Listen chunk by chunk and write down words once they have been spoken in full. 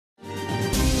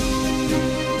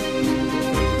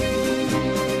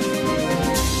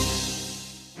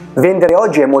Vendere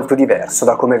oggi è molto diverso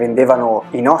da come vendevano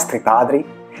i nostri padri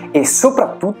e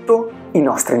soprattutto i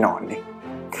nostri nonni.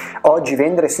 Oggi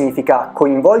vendere significa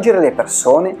coinvolgere le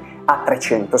persone a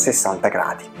 360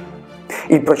 gradi.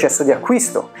 Il processo di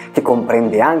acquisto, che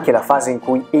comprende anche la fase in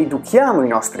cui educhiamo i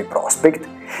nostri prospect,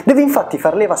 deve infatti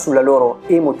far leva sulla loro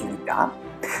emotività,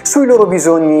 sui loro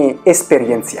bisogni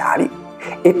esperienziali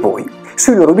e poi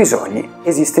sui loro bisogni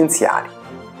esistenziali,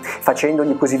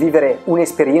 facendogli così vivere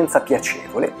un'esperienza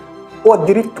piacevole o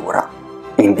addirittura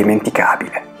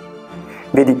indimenticabile.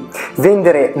 Vedi,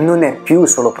 vendere non è più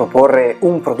solo proporre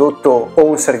un prodotto o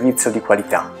un servizio di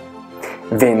qualità.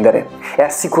 Vendere è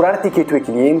assicurarti che i tuoi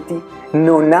clienti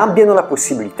non abbiano la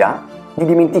possibilità di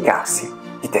dimenticarsi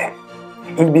di te.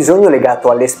 Il bisogno legato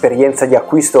all'esperienza di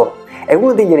acquisto è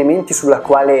uno degli elementi sulla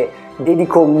quale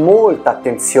dedico molta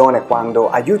attenzione quando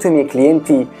aiuto i miei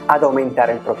clienti ad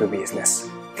aumentare il proprio business.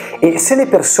 E se le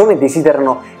persone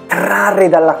desiderano trarre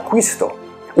dall'acquisto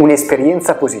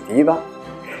un'esperienza positiva,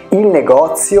 il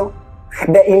negozio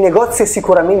è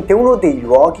sicuramente uno dei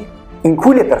luoghi in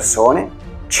cui le persone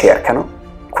cercano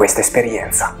questa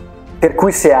esperienza. Per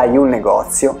cui se hai un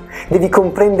negozio, devi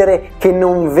comprendere che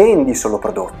non vendi solo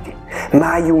prodotti,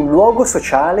 ma hai un luogo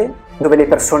sociale dove le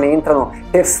persone entrano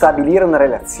per stabilire una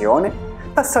relazione,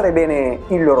 passare bene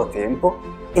il loro tempo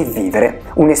e vivere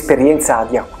un'esperienza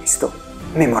di acquisto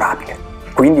memorabile.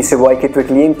 Quindi se vuoi che i tuoi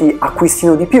clienti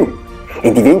acquistino di più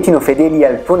e diventino fedeli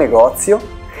al tuo negozio,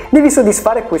 devi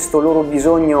soddisfare questo loro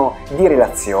bisogno di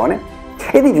relazione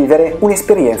e di vivere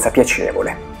un'esperienza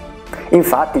piacevole.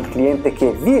 Infatti il cliente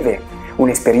che vive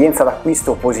un'esperienza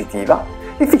d'acquisto positiva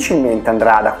difficilmente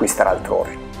andrà ad acquistare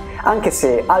altrove, anche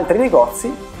se altri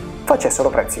negozi facessero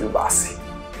prezzi più bassi.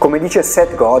 Come dice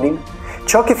Seth Godin,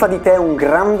 ciò che fa di te un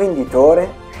gran venditore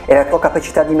è la tua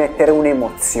capacità di mettere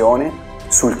un'emozione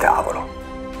sul tavolo.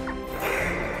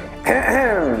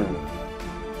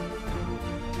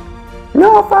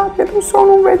 No Fabio, non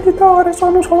sono un venditore,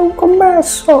 sono solo un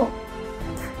commesso.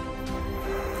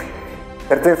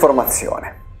 Per tua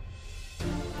informazione,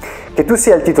 che tu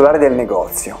sia il titolare del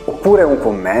negozio oppure un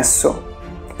commesso,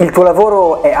 il tuo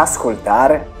lavoro è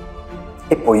ascoltare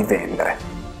e poi vendere.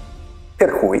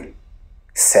 Per cui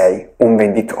sei un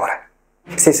venditore.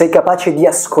 Se sei capace di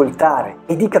ascoltare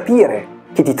e di capire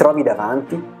chi ti trovi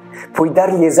davanti, puoi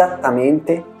dargli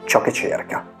esattamente ciò che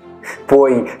cerca.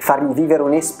 Puoi fargli vivere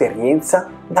un'esperienza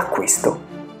d'acquisto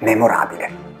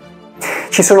memorabile.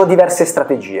 Ci sono diverse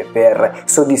strategie per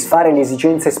soddisfare le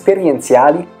esigenze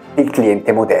esperienziali del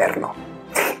cliente moderno.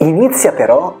 Inizia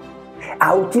però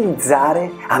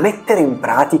a mettere in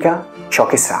pratica ciò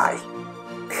che sai.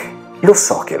 Lo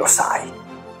so che lo sai,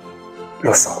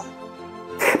 lo so.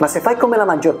 Ma se fai come la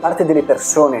maggior parte delle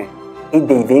persone e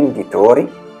dei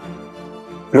venditori,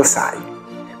 lo sai,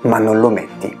 ma non lo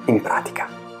metti in pratica.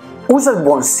 Usa il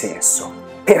buon senso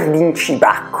per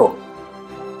l'incibacco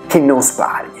che non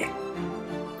sbagli.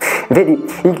 Vedi,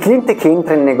 il cliente che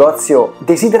entra in negozio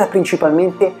desidera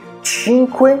principalmente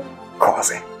 5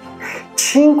 cose.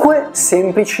 5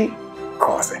 semplici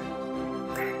cose.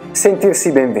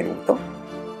 Sentirsi benvenuto,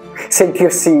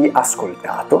 sentirsi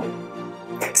ascoltato,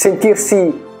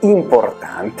 sentirsi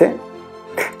importante,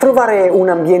 trovare un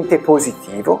ambiente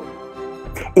positivo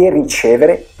e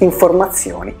ricevere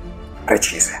informazioni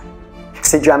precise.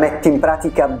 Se già metti in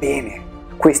pratica bene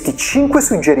questi 5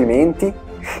 suggerimenti,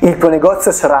 il tuo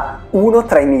negozio sarà uno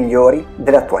tra i migliori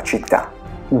della tua città,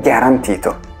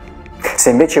 garantito.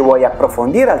 Se invece vuoi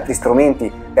approfondire altri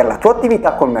strumenti per la tua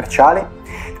attività commerciale,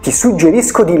 ti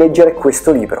suggerisco di leggere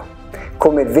questo libro,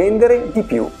 Come vendere di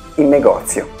più in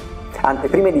negozio,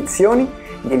 anteprime edizioni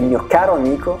del mio caro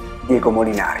amico Diego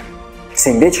Molinari. Se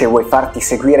invece vuoi farti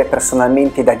seguire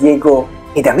personalmente da Diego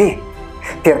e da me,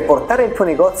 per portare il tuo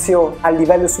negozio al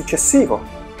livello successivo,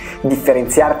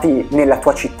 differenziarti nella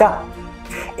tua città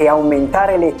e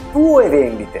aumentare le tue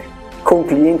vendite con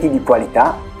clienti di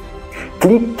qualità,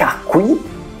 clicca qui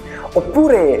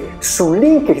oppure sul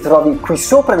link che trovi qui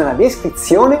sopra nella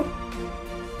descrizione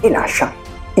e lascia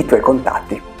i tuoi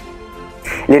contatti.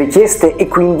 Le richieste e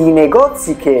quindi i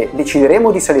negozi che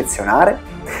decideremo di selezionare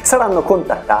saranno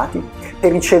contattati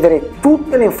per ricevere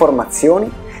tutte le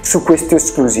informazioni su questo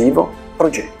esclusivo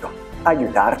progetto,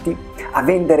 aiutarti a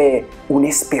vendere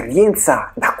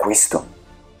un'esperienza d'acquisto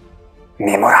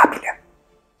memorabile.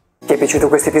 Ti è piaciuto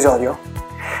questo episodio?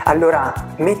 Allora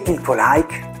metti il tuo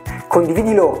like,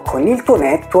 condividilo con il tuo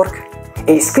network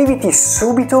e iscriviti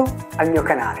subito al mio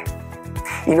canale.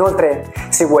 Inoltre,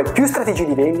 se vuoi più strategie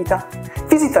di vendita,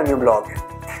 visita il mio blog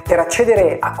per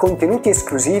accedere a contenuti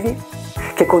esclusivi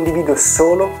che condivido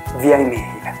solo via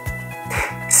email.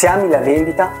 Se ami la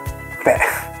vendita,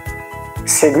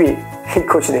 segui il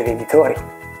coach dei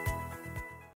venditori.